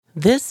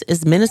This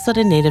is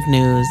Minnesota Native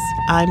News.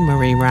 I'm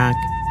Marie Rock.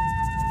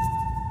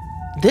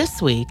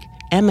 This week,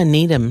 Emma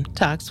Needham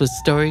talks with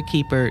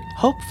storykeeper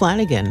Hope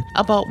Flanagan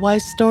about why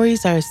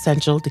stories are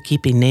essential to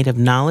keeping Native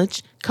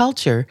knowledge,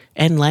 culture,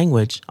 and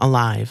language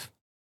alive.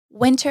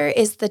 Winter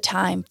is the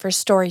time for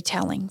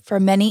storytelling for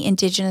many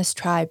Indigenous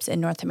tribes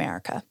in North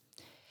America.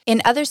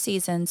 In other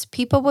seasons,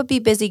 people would be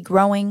busy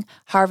growing,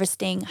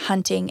 harvesting,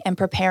 hunting, and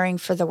preparing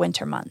for the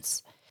winter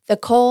months. The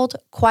cold,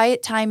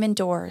 quiet time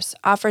indoors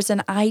offers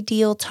an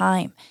ideal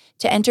time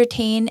to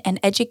entertain and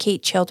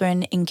educate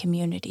children in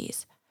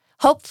communities.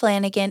 Hope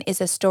Flanagan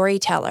is a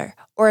storyteller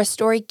or a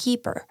story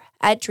keeper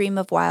at Dream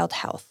of Wild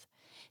Health.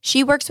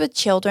 She works with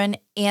children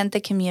and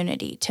the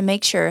community to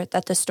make sure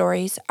that the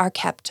stories are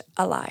kept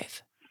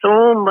alive.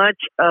 So much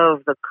of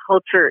the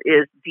culture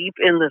is deep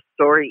in the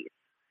stories.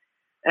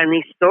 And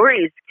these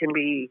stories can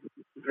be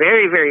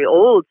very, very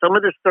old. Some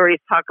of the stories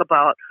talk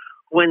about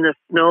when the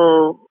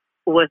snow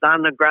was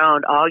on the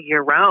ground all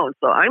year round.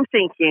 So I'm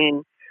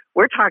thinking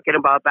we're talking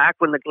about back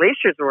when the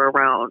glaciers were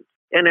around.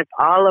 And it's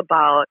all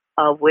about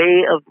a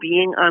way of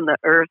being on the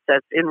earth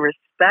that's in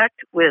respect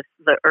with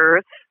the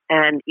earth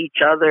and each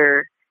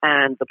other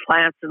and the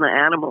plants and the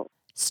animals.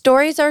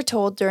 Stories are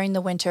told during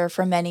the winter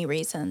for many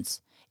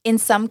reasons. In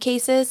some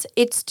cases,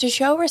 it's to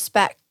show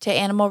respect to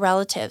animal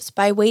relatives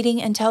by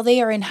waiting until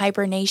they are in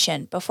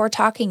hibernation before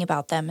talking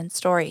about them in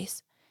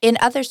stories. In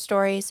other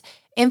stories,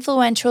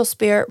 influential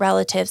spirit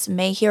relatives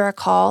may hear a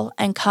call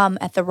and come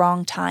at the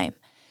wrong time.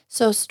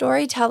 So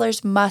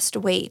storytellers must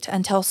wait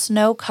until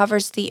snow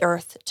covers the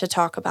earth to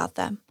talk about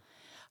them.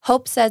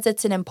 Hope says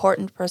it's an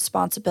important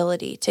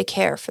responsibility to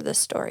care for the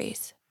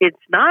stories. It's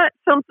not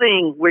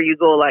something where you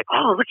go like,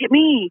 oh, look at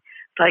me.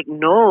 It's like,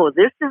 no,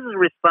 this is a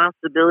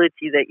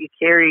responsibility that you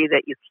carry,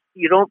 that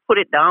you don't put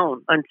it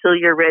down until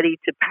you're ready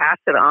to pass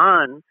it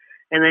on.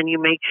 And then you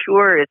make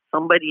sure it's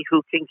somebody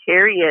who can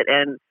carry it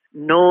and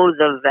know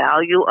the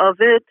value of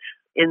it.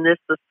 In this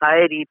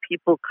society,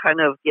 people kind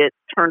of get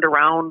turned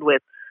around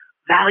with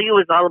value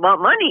is all about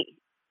money.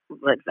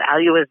 But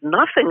value is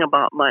nothing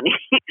about money.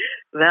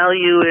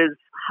 Value is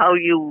how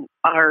you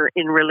are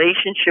in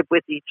relationship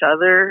with each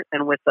other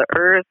and with the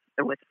earth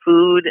and with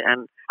food,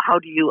 and how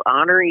do you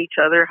honor each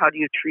other? How do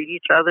you treat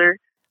each other?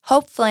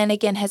 Hope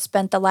Flanagan has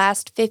spent the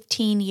last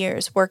 15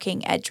 years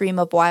working at Dream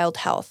of Wild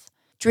Health.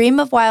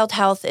 Dream of Wild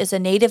Health is a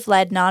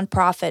Native-led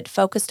nonprofit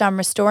focused on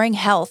restoring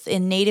health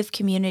in Native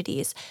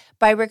communities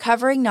by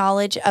recovering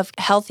knowledge of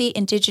healthy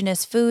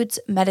Indigenous foods,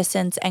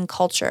 medicines, and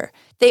culture.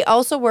 They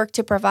also work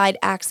to provide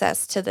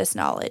access to this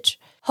knowledge.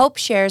 Hope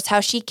shares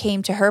how she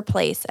came to her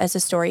place as a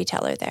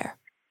storyteller there.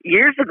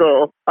 Years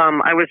ago,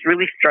 I was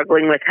really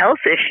struggling with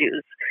health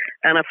issues,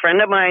 and a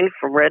friend of mine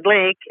from Red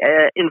Lake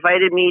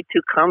invited me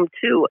to come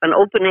to an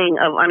opening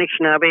of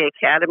Anishinaabe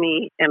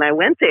Academy, and I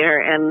went there,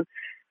 and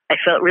I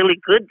felt really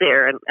good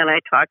there. And I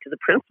talked to the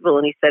principal,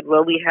 and he said,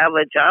 well, we have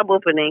a job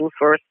opening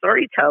for a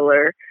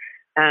storyteller.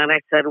 And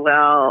I said,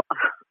 well,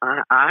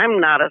 I'm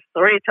not a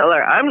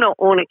storyteller. I'm no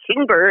Ona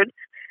Kingbird.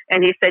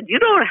 And he said, you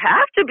don't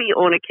have to be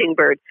Ona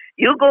Kingbird.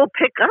 You go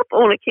pick up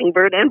Ona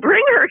Kingbird and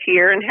bring her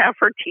here and have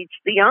her teach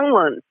the young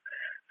ones.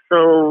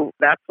 So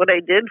that's what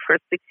I did for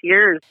 6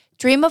 years.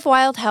 Dream of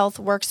Wild Health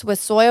works with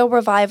soil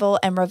revival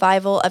and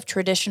revival of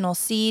traditional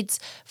seeds,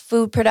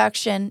 food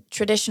production,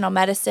 traditional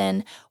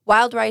medicine,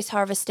 wild rice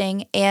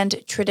harvesting,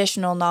 and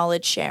traditional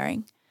knowledge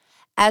sharing.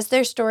 As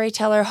their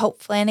storyteller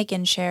Hope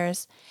Flanagan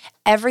shares,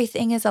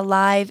 everything is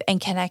alive and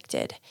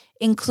connected,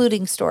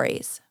 including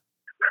stories.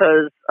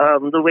 Because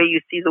the way you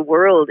see the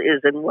world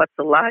is in what's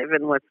alive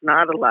and what's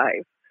not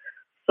alive.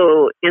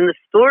 So in the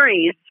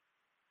stories,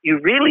 you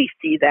really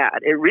see that.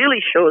 It really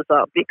shows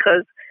up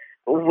because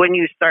when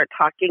you start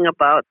talking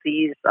about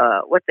these,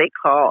 what they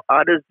call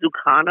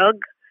Adazukanag,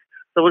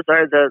 those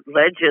are the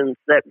legends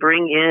that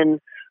bring in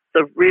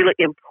the really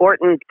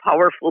important,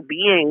 powerful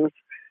beings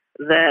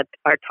that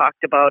are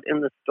talked about in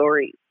the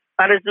stories.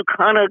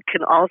 Adazukanag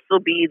can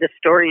also be the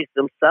stories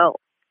themselves.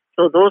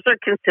 So those are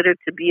considered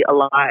to be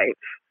alive,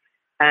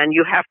 and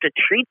you have to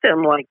treat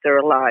them like they're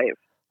alive.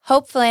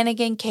 Hope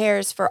Flanagan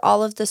cares for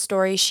all of the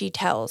stories she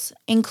tells,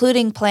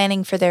 including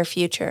planning for their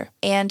future.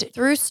 And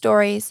through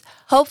stories,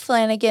 Hope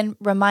Flanagan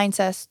reminds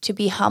us to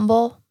be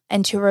humble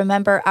and to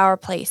remember our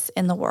place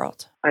in the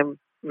world. I'm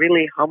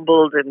really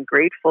humbled and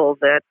grateful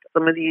that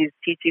some of these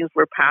teachings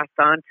were passed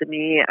on to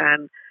me,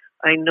 and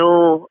I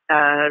know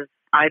as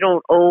I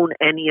don't own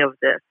any of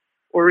this.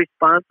 We're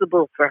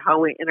responsible for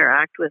how we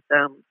interact with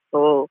them.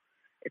 So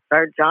it's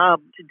our job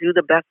to do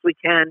the best we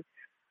can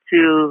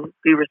to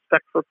be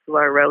respectful to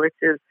our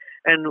relatives.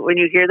 And when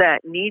you hear that,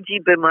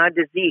 Niji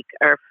Bimadazik,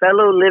 our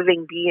fellow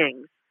living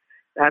beings,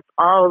 that's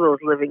all those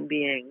living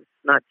beings,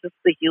 not just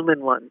the human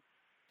ones.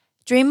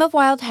 Dream of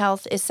Wild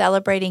Health is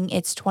celebrating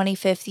its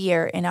 25th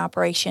year in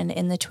operation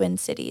in the Twin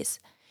Cities.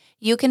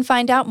 You can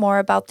find out more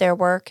about their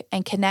work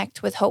and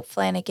connect with Hope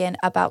Flanagan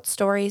about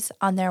stories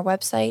on their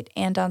website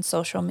and on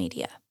social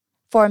media.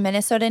 For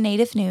Minnesota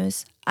Native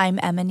News, I'm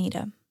Emma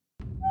Needham.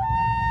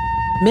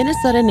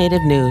 Minnesota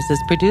Native News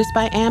is produced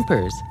by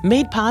Ampers,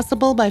 made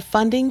possible by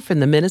funding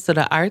from the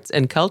Minnesota Arts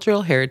and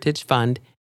Cultural Heritage Fund